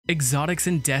Exotics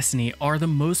in Destiny are the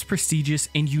most prestigious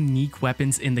and unique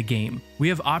weapons in the game. We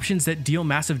have options that deal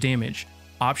massive damage,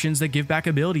 options that give back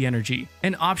ability energy,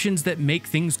 and options that make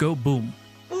things go boom.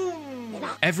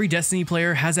 Every Destiny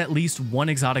player has at least one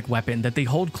exotic weapon that they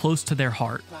hold close to their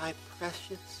heart. My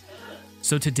precious.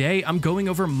 So today I'm going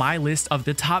over my list of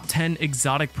the top 10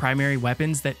 exotic primary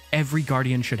weapons that every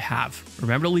Guardian should have.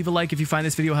 Remember to leave a like if you find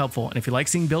this video helpful, and if you like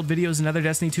seeing build videos and other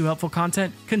Destiny 2 helpful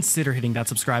content, consider hitting that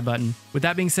subscribe button. With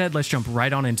that being said, let's jump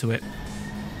right on into it.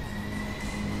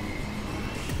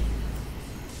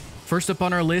 First up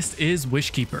on our list is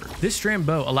Wishkeeper. This strand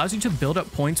bow allows you to build up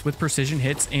points with precision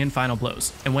hits and final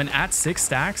blows, and when at 6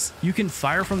 stacks, you can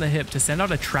fire from the hip to send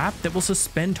out a trap that will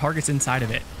suspend targets inside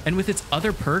of it. And with its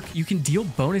other perk, you can deal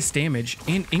bonus damage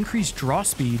and increase draw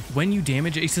speed when you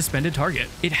damage a suspended target.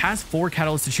 It has 4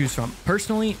 catalysts to choose from.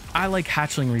 Personally, I like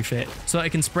Hatchling Refit, so I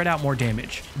can spread out more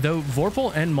damage, though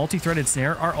Vorpal and Multi-Threaded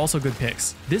Snare are also good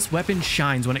picks. This weapon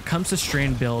shines when it comes to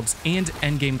strand builds and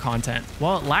endgame content.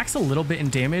 While it lacks a little bit in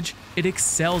damage, it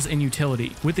excels in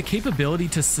utility. With the capability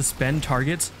to suspend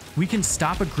targets, we can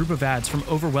stop a group of ads from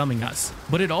overwhelming us,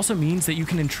 but it also means that you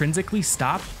can intrinsically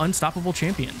stop unstoppable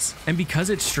champions. And because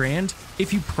it's strand,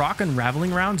 if you proc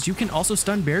Unraveling rounds, you can also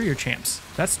stun barrier champs.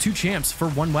 That's 2 champs for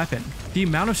 1 weapon. The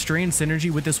amount of strand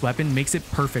synergy with this weapon makes it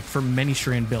perfect for many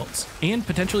strand builds, and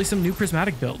potentially some new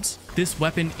prismatic builds. This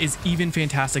weapon is even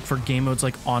fantastic for game modes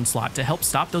like Onslaught to help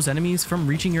stop those enemies from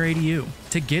reaching your ADU.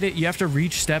 To get it, you have to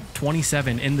reach step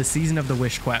 27 in the Season of the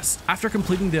Wish quest. After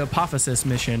completing the Apophysis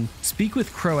mission, speak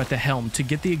with Crow at the helm to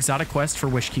get the exotic quest for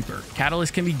Wishkeeper.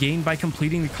 Catalyst can be gained by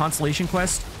completing the Constellation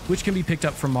quest, which can be picked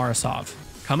up from Marasov.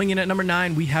 Coming in at number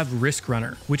 9, we have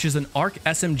Riskrunner, which is an Arc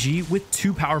SMG with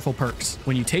 2 powerful perks.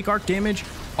 When you take Arc damage,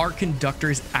 Arc Conductor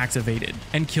is activated,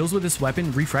 and kills with this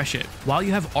weapon refresh it. While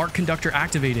you have Arc Conductor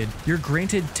activated, you're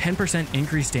granted 10%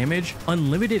 increased damage,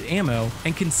 unlimited ammo,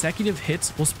 and consecutive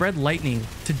hits will spread lightning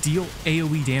to deal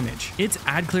AoE damage. Its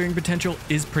ad clearing potential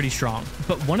is pretty strong,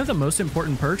 but one of the most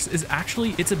important perks is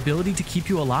actually its ability to keep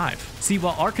you alive. See,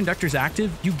 while Arc Conductor is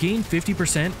active, you gain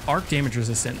 50% arc damage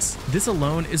resistance. This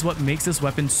alone is what makes this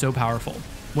weapon so powerful.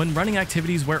 When running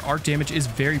activities where arc damage is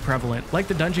very prevalent, like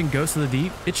the dungeon Ghost of the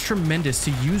Deep, it's tremendous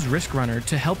to use Riskrunner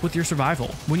to help with your survival.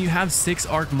 When you have 6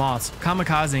 arc moths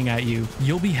kamikazing at you,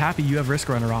 you'll be happy you have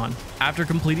Riskrunner on. After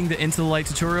completing the Into the Light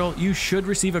tutorial, you should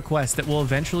receive a quest that will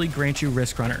eventually grant you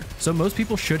Riskrunner, so most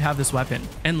people should have this weapon.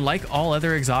 And like all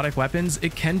other exotic weapons,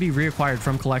 it can be reacquired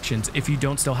from collections if you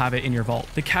don't still have it in your vault.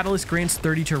 The Catalyst grants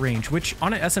 30 to range, which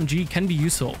on an SMG can be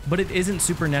useful, but it isn't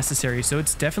super necessary, so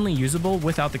it's definitely usable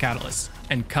without the Catalyst.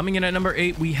 And coming in at number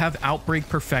 8, we have Outbreak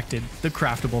Perfected, the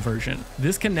craftable version.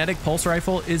 This kinetic pulse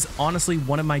rifle is honestly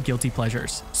one of my guilty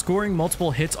pleasures. Scoring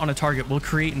multiple hits on a target will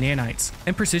create nanites,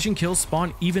 and precision kills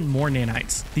spawn even more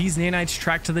nanites. These nanites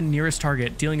track to the nearest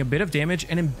target, dealing a bit of damage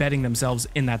and embedding themselves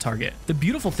in that target. The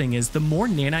beautiful thing is, the more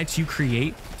nanites you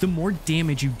create, the more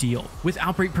damage you deal. With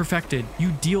Outbreak Perfected,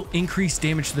 you deal increased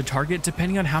damage to the target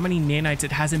depending on how many nanites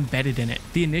it has embedded in it.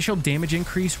 The initial damage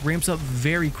increase ramps up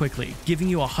very quickly, giving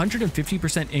you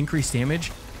 150% increased damage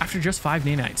after just 5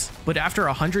 nanites. But after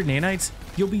 100 nanites,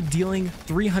 you'll be dealing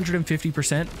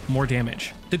 350% more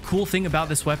damage. The cool thing about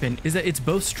this weapon is that it's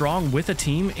both strong with a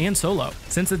team and solo.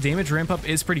 Since the damage ramp up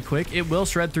is pretty quick, it will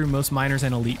shred through most minors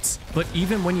and elites. But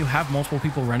even when you have multiple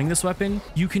people running this weapon,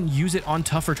 you can use it on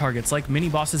tougher targets like mini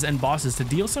bosses and bosses to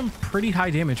deal some pretty high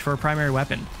damage for a primary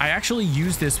weapon. I actually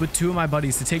used this with 2 of my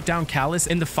buddies to take down Callus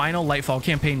in the final Lightfall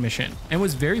campaign mission, and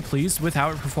was very pleased with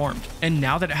how it performed. And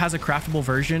now that it has a craftable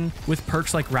version with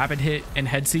perks like Rapid Hit and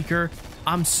Headseeker,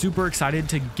 I'm super excited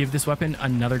to give this weapon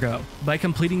another go. By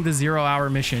completing the 0-hour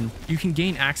mission, you can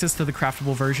gain access to the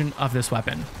craftable version of this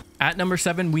weapon. At number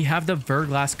 7, we have the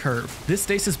Verglass Curve. This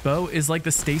stasis bow is like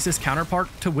the stasis counterpart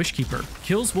to Wishkeeper.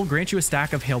 Kills will grant you a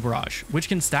stack of Hail Barrage, which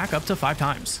can stack up to 5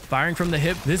 times. Firing from the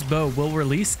hip, this bow will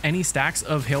release any stacks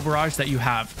of Hail Barrage that you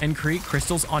have and create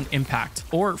crystals on impact,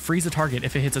 or freeze a target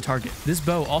if it hits a target. This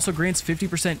bow also grants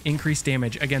 50% increased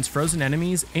damage against frozen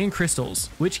enemies and crystals,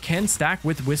 which can stack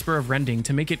with Whisper of Rending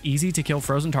to make it easy to kill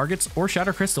frozen targets or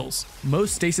shatter crystals.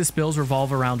 Most stasis builds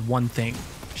revolve around one thing: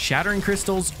 shattering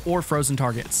crystals or frozen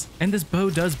targets, and this bow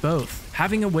does both.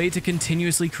 Having a way to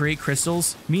continuously create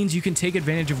crystals means you can take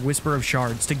advantage of Whisper of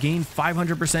Shards to gain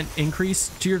 500% increase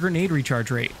to your grenade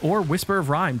recharge rate, or Whisper of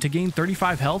Rime to gain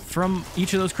 35 health from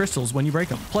each of those crystals when you break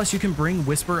them. Plus, you can bring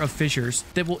Whisper of Fissures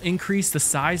that will increase the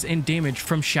size and damage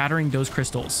from shattering those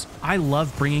crystals. I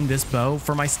love bringing this bow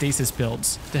for my stasis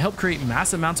builds to help create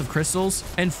mass amounts of crystals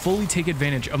and fully take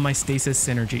advantage of my stasis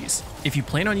synergies. If you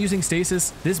plan on using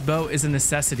stasis, this bow is a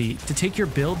necessity to take your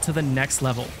build to the next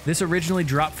level. This originally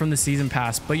dropped from the Season season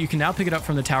pass, but you can now pick it up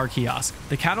from the tower kiosk.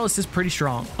 The catalyst is pretty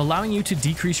strong, allowing you to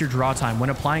decrease your draw time when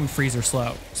applying freeze or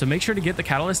slow, so make sure to get the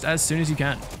catalyst as soon as you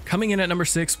can. Coming in at number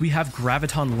 6, we have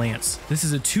Graviton Lance. This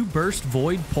is a 2-burst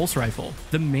void pulse rifle.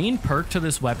 The main perk to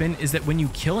this weapon is that when you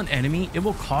kill an enemy, it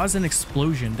will cause an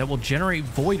explosion that will generate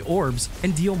void orbs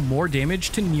and deal more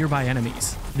damage to nearby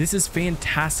enemies. This is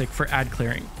fantastic for ad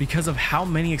clearing because of how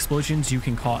many explosions you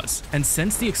can cause. And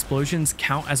since the explosions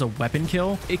count as a weapon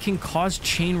kill, it can cause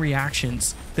chain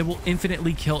reactions that will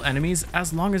infinitely kill enemies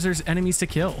as long as there's enemies to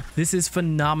kill. This is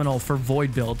phenomenal for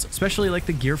void builds, especially like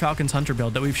the Gear Falcon's Hunter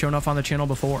build that we've shown off on the channel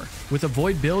before. With a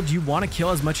void build, you want to kill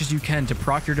as much as you can to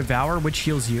proc your Devour, which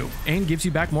heals you and gives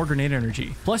you back more grenade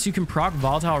energy. Plus, you can proc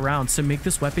volatile rounds to make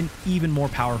this weapon even more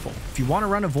powerful. If you want to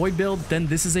run a void build, then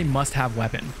this is a must-have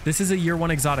weapon. This is a year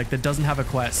 1 exotic that doesn't have a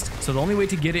quest, so the only way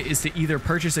to get it is to either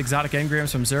purchase exotic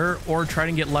engrams from Xur or try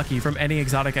to get lucky from any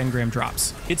exotic engram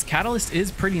drops. Its catalyst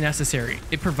is pretty necessary.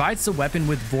 It provides the weapon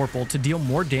with Vorpal to deal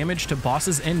more damage to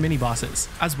bosses and mini-bosses,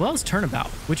 as well as turnabout,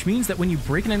 which means that when you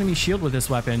break an enemy shield with this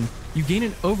weapon, you gain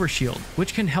an overshield,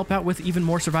 which can help out with even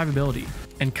more survivability.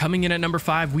 And coming in at number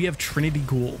 5, we have Trinity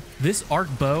Ghoul. This arc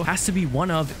bow has to be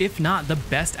one of, if not the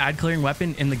best ad clearing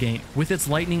weapon in the game. With its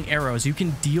lightning arrows, you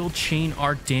can deal chain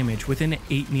arc damage within an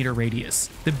 8-meter radius.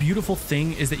 The beautiful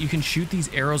thing is that you can shoot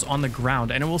these arrows on the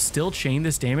ground and it will still chain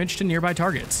this damage to nearby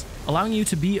targets, allowing you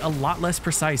to be a lot less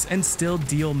precise and still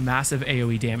deal massive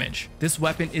AoE damage. This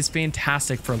weapon is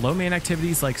fantastic for low man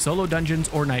activities like solo dungeons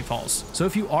or nightfalls. So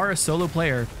if you are a solo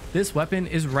player, this weapon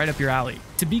is right up your alley.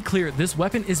 To be clear, this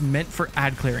weapon is meant for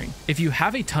ad clearing. If you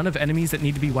have a ton of enemies that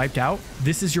need to be wiped out,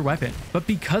 this is your weapon. But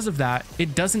because of that,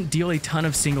 it doesn't deal a ton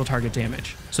of single target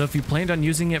damage. So if you planned on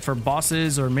using it for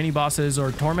bosses or mini bosses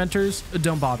or tormentors,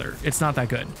 don't bother. It's not that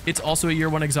good. It's also a year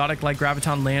 1 exotic like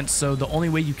Graviton Lance, so the only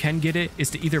way you can get it is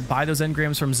to either buy those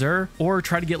engrams from Xur or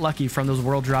try to get lucky from those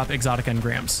world drop exotic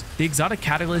engrams. The exotic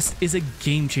catalyst is a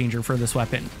game changer for this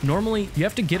weapon. Normally, you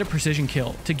have to get a precision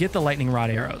kill to get the lightning rod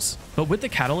arrows, but with the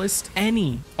catalyst,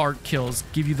 any arc kills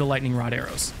give you the lightning rod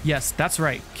arrows. Yes, that's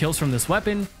right. Kills from this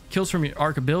weapon, kills from your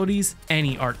arc abilities,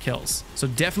 any arc kills. So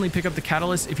definitely pick up the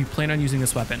catalyst if you plan on using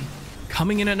this weapon.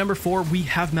 Coming in at number 4, we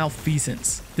have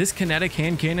Malfeasance. This kinetic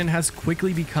hand cannon has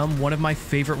quickly become one of my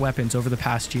favorite weapons over the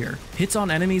past year. Hits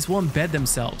on enemies will embed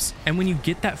themselves, and when you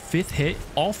get that 5th hit,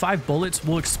 all 5 bullets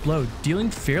will explode, dealing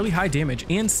fairly high damage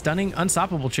and stunning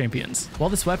unstoppable champions. While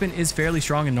this weapon is fairly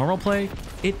strong in normal play,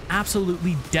 it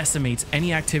absolutely decimates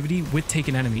any activity with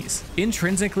taken enemies.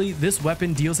 Intrinsically, this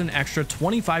weapon deals an extra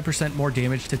 25% more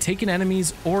damage to taken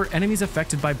enemies or enemies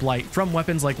affected by blight from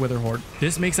weapons like Witherhoard.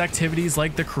 This makes activities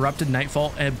like the Corrupted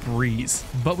Nightfall a breeze.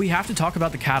 But we have to talk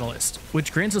about the catalyst,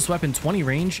 which grants this weapon 20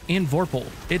 range and Vorpal.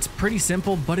 It's pretty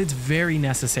simple, but it's very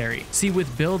necessary. See,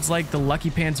 with builds like the Lucky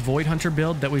Pants Void Hunter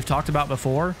build that we've talked about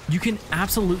before, you can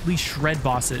absolutely shred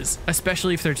bosses,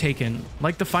 especially if they're taken,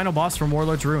 like the final boss from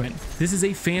Warlord's Ruin. This is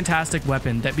a fantastic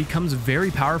weapon that becomes very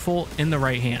powerful in the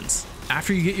right hands.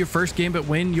 After you get your first gambit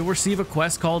win, you'll receive a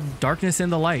quest called Darkness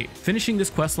in the Light. Finishing this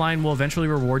quest line will eventually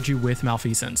reward you with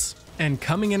Malfeasance. And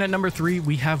coming in at number 3,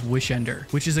 we have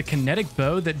Wishender, which is a kinetic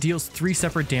bow that deals 3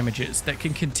 separate damages that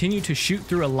can continue to shoot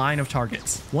through a line of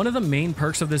targets. One of the main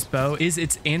perks of this bow is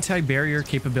its anti-barrier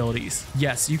capabilities.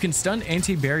 Yes, you can stun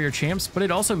anti-barrier champs, but it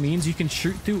also means you can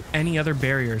shoot through any other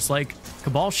barriers like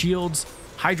Cabal shields,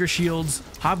 Hydra shields,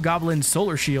 Hobgoblin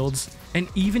solar shields, and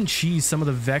even cheese some of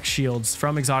the Vex shields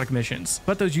from exotic missions,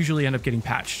 but those usually end up getting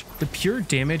patched. The pure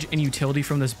damage and utility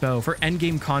from this bow for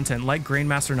endgame content like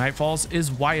Grandmaster Nightfalls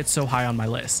is why it's so high on my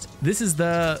list. This is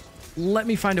the let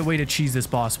me find a way to cheese this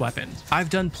boss weapon. I've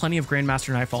done plenty of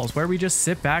Grandmaster Nightfalls where we just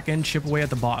sit back and chip away at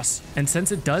the boss, and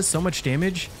since it does so much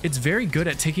damage, it's very good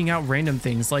at taking out random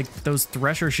things like those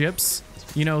Thresher ships,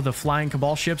 you know, the flying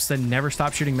Cabal ships that never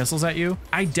stop shooting missiles at you.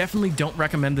 I definitely don't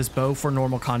recommend this bow for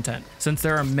normal content, since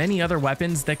there are many other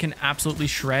weapons that can absolutely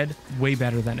shred way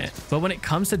better than it. But when it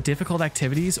comes to difficult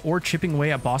activities or chipping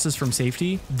away at bosses from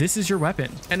safety, this is your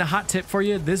weapon. And a hot tip for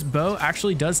you, this bow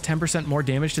actually does 10% more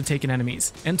damage to taken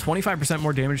enemies, and 25%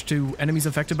 more damage to enemies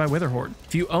affected by Witherhoard.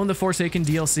 If you own the Forsaken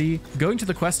DLC, going to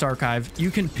the quest archive,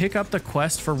 you can pick up the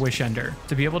quest for Wishender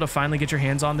to be able to finally get your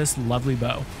hands on this lovely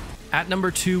bow. At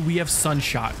number 2, we have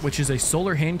Sunshot, which is a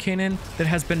solar hand cannon that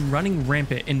has been running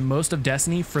rampant in most of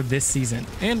Destiny for this season,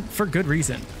 and for good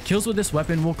reason. Kills with this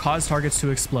weapon will cause targets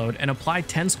to explode and apply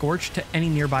 10 Scorch to any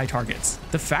nearby targets.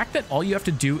 The fact that all you have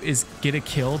to do is get a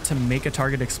kill to make a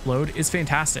target explode is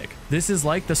fantastic. This is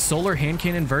like the solar hand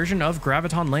cannon version of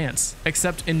Graviton Lance,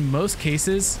 except in most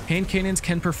cases, hand cannons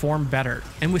can perform better.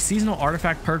 And with seasonal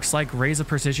artifact perks like Raise of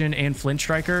Precision and Flint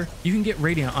Striker, you can get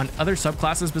Radiant on other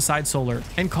subclasses besides solar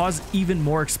and cause causes even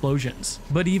more explosions.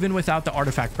 But even without the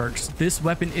artifact perks, this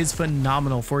weapon is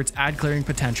phenomenal for its ad clearing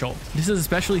potential. This is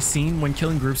especially seen when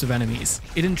killing groups of enemies.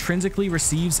 It intrinsically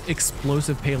receives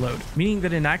explosive payload, meaning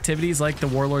that in activities like the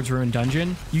Warlord's Ruin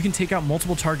Dungeon, you can take out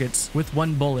multiple targets with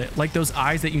one bullet, like those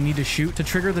eyes that you need to shoot to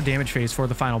trigger the damage phase for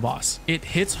the final boss. It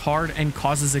hits hard and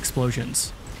causes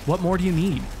explosions. What more do you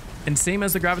need? And same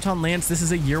as the Graviton Lance, this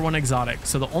is a year 1 exotic,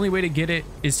 so the only way to get it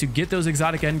is to get those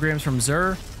exotic engrams from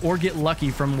Xur or get lucky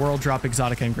from world drop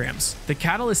exotic engrams. The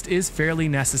catalyst is fairly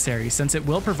necessary since it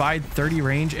will provide 30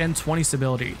 range and 20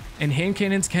 stability, and hand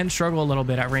cannons can struggle a little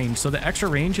bit at range, so the extra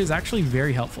range is actually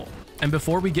very helpful. And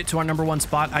before we get to our number 1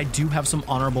 spot, I do have some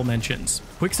honorable mentions.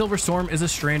 Quicksilver Storm is a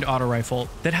strand auto rifle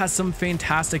that has some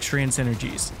fantastic strand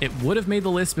synergies. It would have made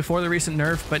the list before the recent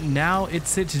nerf, but now it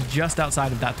sits just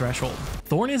outside of that threshold.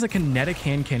 Thorn is a kinetic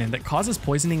hand cannon that causes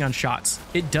poisoning on shots.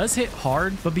 It does hit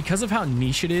hard, but because of how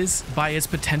niche it is, by its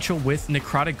potential with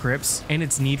necrotic grips and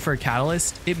its need for a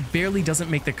catalyst, it barely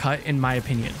doesn't make the cut in my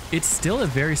opinion. It's still a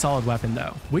very solid weapon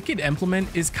though. Wicked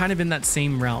Implement is kind of in that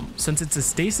same realm, since it's a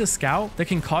stasis scout that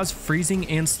can cause freezing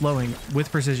and slowing with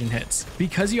precision hits.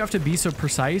 Because you have to be so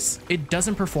precise, it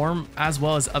doesn't perform as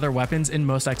well as other weapons in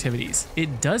most activities.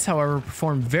 It does, however,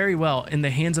 perform very well in the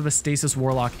hands of a stasis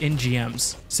warlock in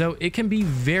GMs, so it can be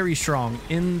very strong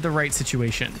in the right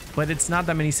situation, but it's not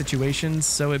that many situations,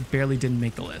 so it barely didn't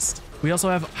make the list. We also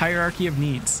have Hierarchy of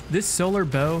Needs. This solar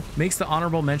bow makes the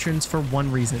honorable mentions for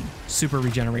one reason: super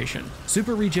regeneration.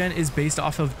 Super regen is based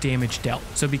off of damage dealt.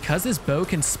 So because this bow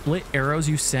can split arrows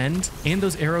you send, and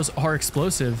those arrows are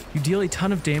explosive, you deal a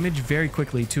ton of damage very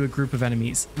quickly to a group of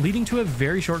enemies, leading to a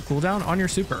very short cooldown on your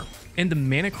super. And the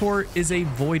Mana Core is a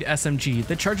void SMG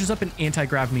that charges up an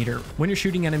anti-grav meter when you're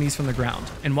shooting enemies from the ground.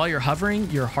 And while you're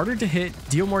hovering, you're harder to hit,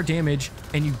 deal more damage,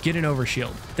 and you get an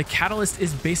overshield. The Catalyst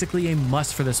is basically a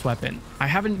must for this weapon. I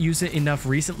haven't used it enough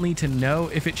recently to know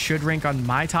if it should rank on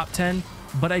my top 10,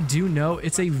 but I do know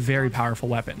it's a very powerful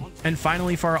weapon. And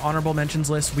finally, for our honorable mentions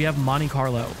list, we have Monte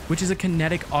Carlo, which is a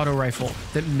kinetic auto rifle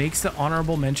that makes the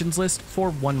honorable mentions list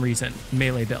for one reason: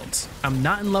 melee builds. I'm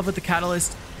not in love with the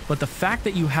Catalyst, but the fact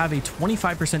that you have a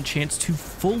 25% chance to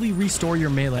fully restore your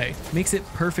melee makes it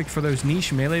perfect for those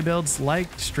niche melee builds like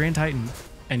Strand Titan.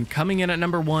 And coming in at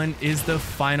number 1 is the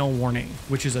Final Warning,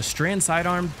 which is a strand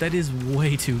sidearm that is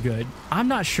way too good. I'm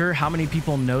not sure how many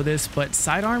people know this, but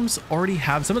sidearms already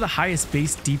have some of the highest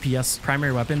base DPS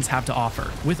primary weapons have to offer,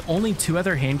 with only 2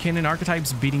 other hand cannon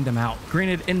archetypes beating them out.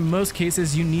 Granted, in most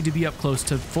cases, you need to be up close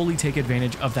to fully take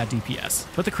advantage of that DPS.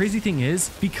 But the crazy thing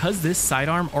is, because this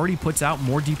sidearm already puts out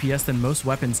more DPS than most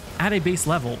weapons at a base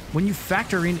level, when you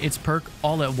factor in its perk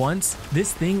all at once,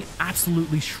 this thing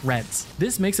absolutely shreds.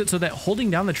 This makes it so that holding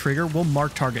down the trigger will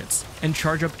mark targets and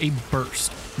charge up a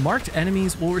burst. Marked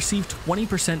enemies will receive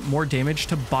 20% more damage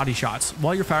to body shots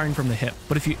while you're firing from the hip,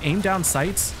 but if you aim down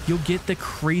sights, you'll get the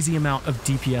crazy amount of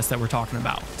DPS that we're talking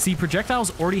about. See,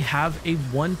 projectiles already have a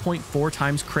 1.4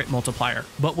 times crit multiplier,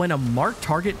 but when a marked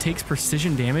target takes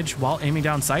precision damage while aiming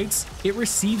down sights, it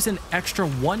receives an extra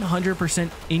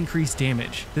 100% increased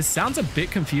damage. This sounds a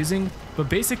bit confusing, but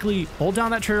basically hold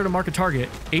down that trigger to mark a target,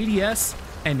 ADS,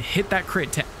 and hit that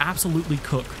crit to absolutely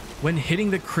cook. When hitting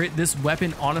the crit, this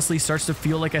weapon honestly starts to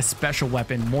feel like a special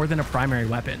weapon more than a primary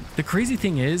weapon. The crazy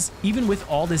thing is, even with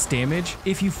all this damage,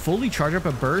 if you fully charge up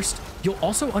a burst, you'll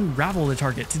also unravel the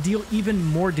target to deal even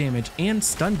more damage and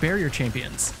stun barrier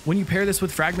champions. When you pair this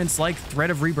with fragments like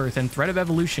Thread of Rebirth and Thread of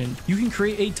Evolution, you can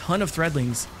create a ton of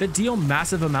threadlings that deal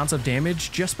massive amounts of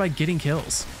damage just by getting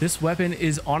kills. This weapon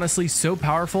is honestly so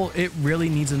powerful, it really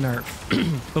needs a nerf.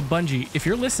 But Bungie, if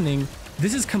you're listening,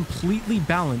 this is completely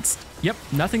balanced. Yep,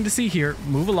 nothing to see here.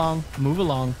 Move along, move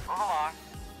along.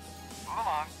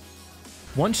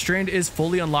 Once Strand is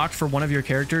fully unlocked for one of your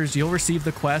characters, you'll receive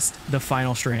the quest, The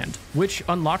Final Strand, which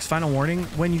unlocks Final Warning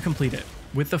when you complete it.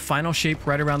 With the final shape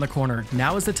right around the corner,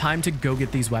 now is the time to go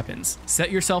get these weapons.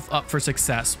 Set yourself up for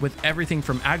success with everything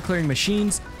from ad clearing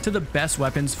machines to the best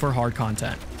weapons for hard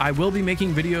content. I will be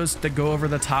making videos that go over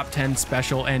the top 10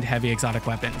 special and heavy exotic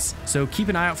weapons, so keep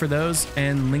an eye out for those,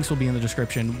 and links will be in the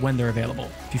description when they're available.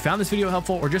 If you found this video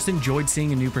helpful or just enjoyed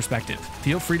seeing a new perspective,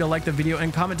 feel free to like the video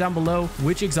and comment down below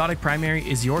which exotic primary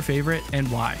is your favorite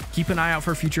and why. Keep an eye out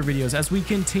for future videos as we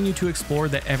continue to explore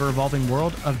the ever-evolving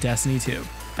world of Destiny 2.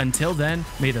 Until then,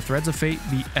 may the threads of fate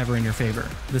be ever in your favor.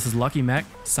 This is Lucky Mech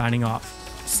signing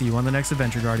off. See you on the next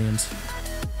adventure, Guardians.